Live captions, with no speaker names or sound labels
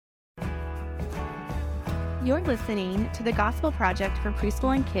You're listening to the Gospel Project for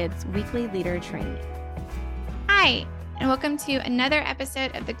Preschool and Kids weekly leader training. Hi, and welcome to another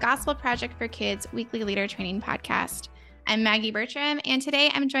episode of the Gospel Project for Kids weekly leader training podcast. I'm Maggie Bertram, and today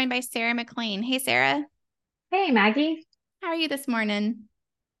I'm joined by Sarah McLean. Hey, Sarah. Hey, Maggie. How are you this morning?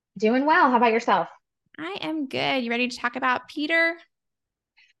 Doing well. How about yourself? I am good. You ready to talk about Peter?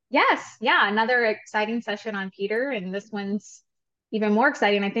 Yes. Yeah. Another exciting session on Peter. And this one's even more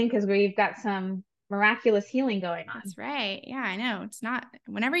exciting, I think, because we've got some miraculous healing going on. That's right. Yeah, I know. It's not,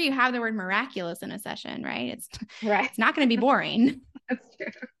 whenever you have the word miraculous in a session, right? It's not going to be boring. That's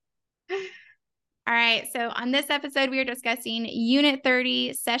true. All right. So on this episode, we are discussing Unit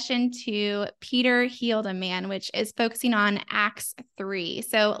 30, Session 2, Peter Healed a Man, which is focusing on Acts 3.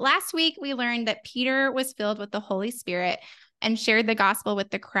 So last week, we learned that Peter was filled with the Holy Spirit and shared the gospel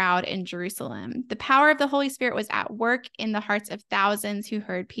with the crowd in Jerusalem. The power of the Holy Spirit was at work in the hearts of thousands who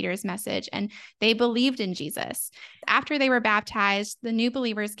heard Peter's message, and they believed in Jesus. After they were baptized, the new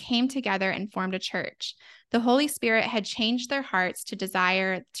believers came together and formed a church. The Holy Spirit had changed their hearts to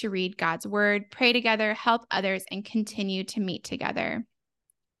desire to read God's word, pray together, help others, and continue to meet together.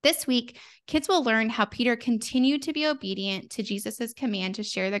 This week, kids will learn how Peter continued to be obedient to Jesus' command to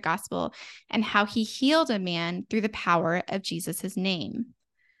share the gospel and how he healed a man through the power of Jesus' name.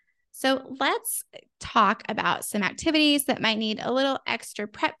 So let's talk about some activities that might need a little extra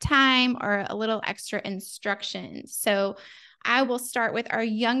prep time or a little extra instruction. So I will start with our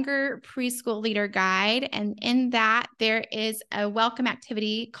younger preschool leader guide. And in that, there is a welcome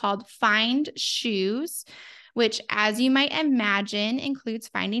activity called Find Shoes, which, as you might imagine, includes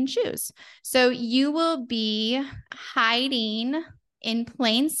finding shoes. So you will be hiding in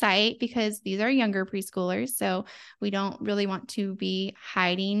plain sight because these are younger preschoolers. So we don't really want to be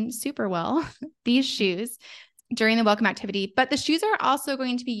hiding super well these shoes during the welcome activity. But the shoes are also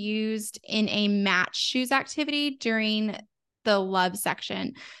going to be used in a match shoes activity during the love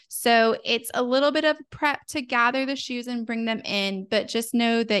section. So it's a little bit of prep to gather the shoes and bring them in, but just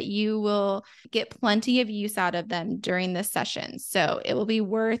know that you will get plenty of use out of them during this session. So it will be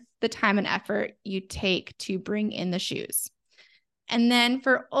worth the time and effort you take to bring in the shoes. And then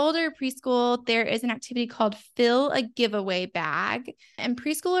for older preschool, there is an activity called Fill a Giveaway Bag. And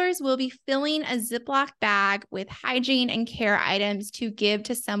preschoolers will be filling a Ziploc bag with hygiene and care items to give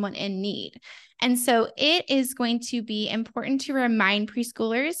to someone in need. And so it is going to be important to remind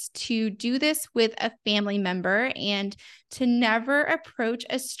preschoolers to do this with a family member and to never approach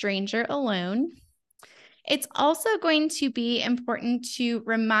a stranger alone. It's also going to be important to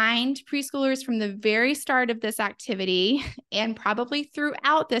remind preschoolers from the very start of this activity and probably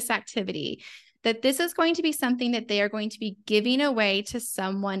throughout this activity that this is going to be something that they are going to be giving away to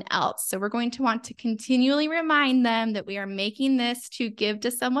someone else. So we're going to want to continually remind them that we are making this to give to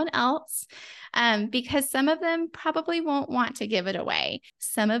someone else. Because some of them probably won't want to give it away.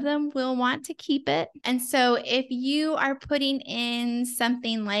 Some of them will want to keep it. And so if you are putting in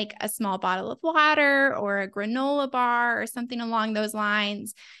something like a small bottle of water or a granola bar or something along those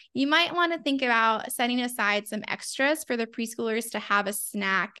lines, you might want to think about setting aside some extras for the preschoolers to have a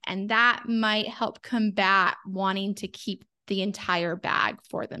snack, and that might help combat wanting to keep the entire bag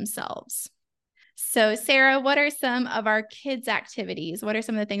for themselves. So, Sarah, what are some of our kids' activities? What are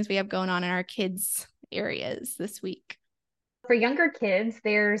some of the things we have going on in our kids' areas this week? For younger kids,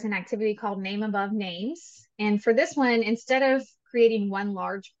 there's an activity called Name Above Names. And for this one, instead of creating one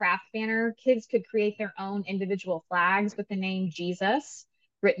large craft banner, kids could create their own individual flags with the name Jesus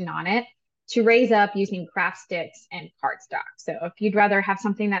written on it to raise up using craft sticks and cardstock. So if you'd rather have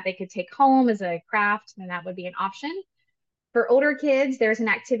something that they could take home as a craft, then that would be an option. For older kids, there's an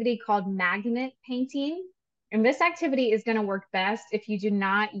activity called magnet painting. And this activity is going to work best if you do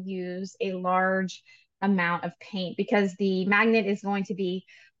not use a large amount of paint, because the magnet is going to be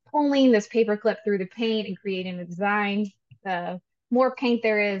pulling this paper clip through the paint and creating a design. The more paint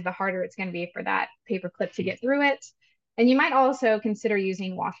there is, the harder it's going to be for that paper clip to get through it. And you might also consider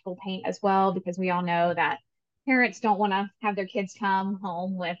using washable paint as well, because we all know that parents don't want to have their kids come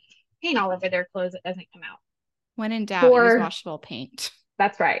home with paint all over their clothes that doesn't come out. When in doubt, use washable paint.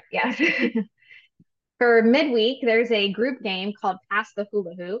 That's right. Yes. For midweek, there's a group game called Pass the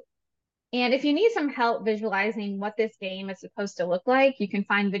Hula Hoop. And if you need some help visualizing what this game is supposed to look like, you can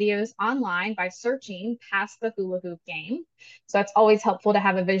find videos online by searching Pass the Hula Hoop game. So that's always helpful to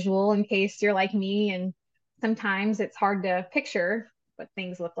have a visual in case you're like me and sometimes it's hard to picture what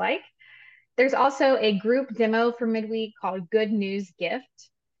things look like. There's also a group demo for midweek called Good News Gift.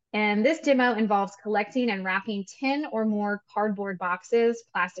 And this demo involves collecting and wrapping 10 or more cardboard boxes,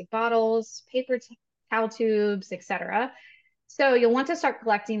 plastic bottles, paper towel tubes, etc. So you'll want to start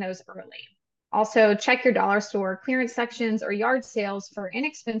collecting those early. Also, check your dollar store clearance sections or yard sales for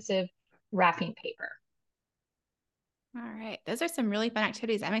inexpensive wrapping paper. All right. Those are some really fun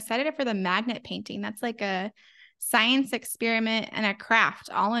activities. I'm excited for the magnet painting. That's like a science experiment and a craft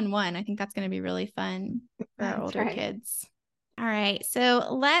all in one. I think that's going to be really fun for our older kids. All right. So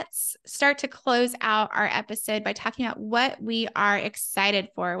let's start to close out our episode by talking about what we are excited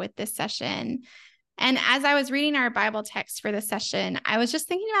for with this session. And as I was reading our Bible text for this session, I was just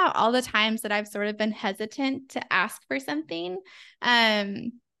thinking about all the times that I've sort of been hesitant to ask for something.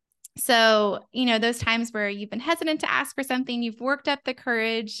 So, those times where you've been hesitant to ask for something, you've worked up the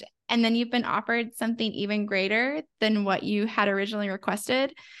courage, and then you've been offered something even greater than what you had originally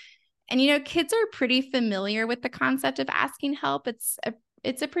requested. And, kids are pretty familiar with the concept of asking help. It's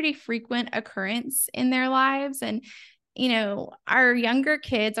a pretty frequent occurrence in their lives. And, our younger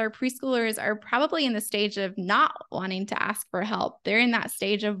kids, our preschoolers are probably in the stage of not wanting to ask for help. They're in that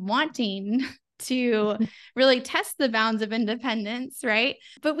stage of wanting to really test the bounds of independence, right?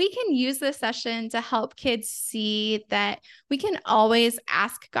 But we can use this session to help kids see that we can always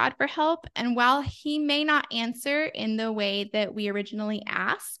ask God for help. And while He may not answer in the way that we originally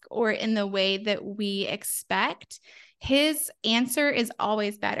ask or in the way that we expect, His answer is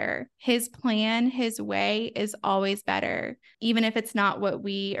always better. His plan, His way is always better, even if it's not what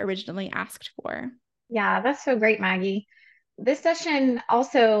we originally asked for. Yeah, that's so great, Maggie. This session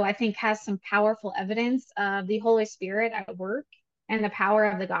also, I think, has some powerful evidence of the Holy Spirit at work and the power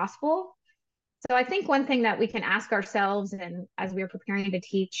of the gospel. So I think one thing that we can ask ourselves, and as we're preparing to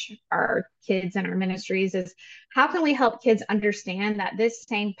teach our kids in our ministries, is how can we help kids understand that this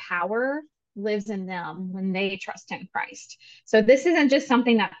same power lives in them when they trust in Christ? So this isn't just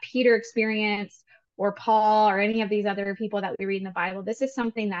something that Peter experienced or Paul or any of these other people that we read in the Bible. This is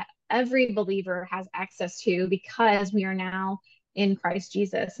something that every believer has access to because we are now in Christ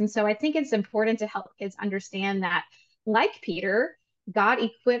Jesus. And so I think it's important to help kids understand that, like Peter, God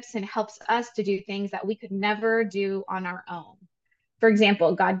equips and helps us to do things that we could never do on our own. For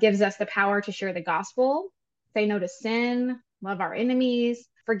example, God gives us the power to share the gospel, say no to sin, love our enemies,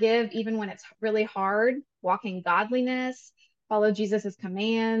 forgive even when it's really hard, walk in godliness, follow Jesus's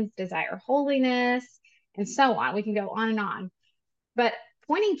commands, desire holiness, and so on. We can go on and on. But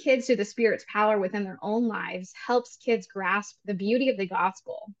pointing kids to the Spirit's power within their own lives helps kids grasp the beauty of the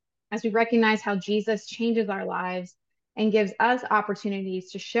gospel as we recognize how Jesus changes our lives and gives us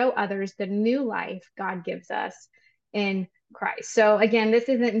opportunities to show others the new life God gives us in Christ. So again, this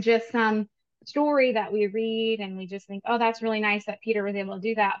isn't just some story that we read and we just think, oh, that's really nice that Peter was able to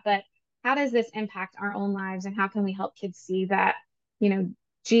do that. But how does this impact our own lives, and how can we help kids see that,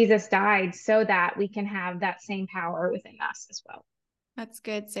 Jesus died so that we can have that same power within us as well? That's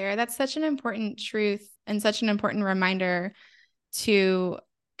good, Sarah. That's such an important truth and such an important reminder to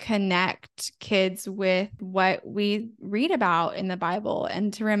connect kids with what we read about in the Bible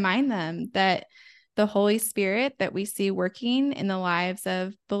and to remind them that the Holy Spirit that we see working in the lives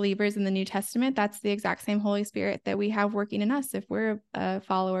of believers in the New Testament, that's the exact same Holy Spirit that we have working in us if we're a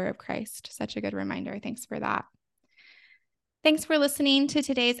follower of Christ. Such a good reminder. Thanks for that. Thanks for listening to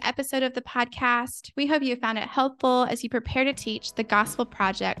today's episode of the podcast. We hope you found it helpful as you prepare to teach the Gospel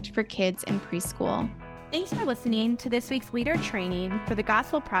Project for kids in preschool. Thanks for listening to this week's leader training for the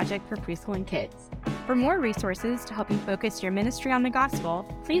Gospel Project for Preschool and Kids. For more resources to help you focus your ministry on the gospel,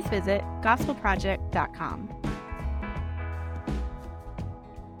 please visit gospelproject.com.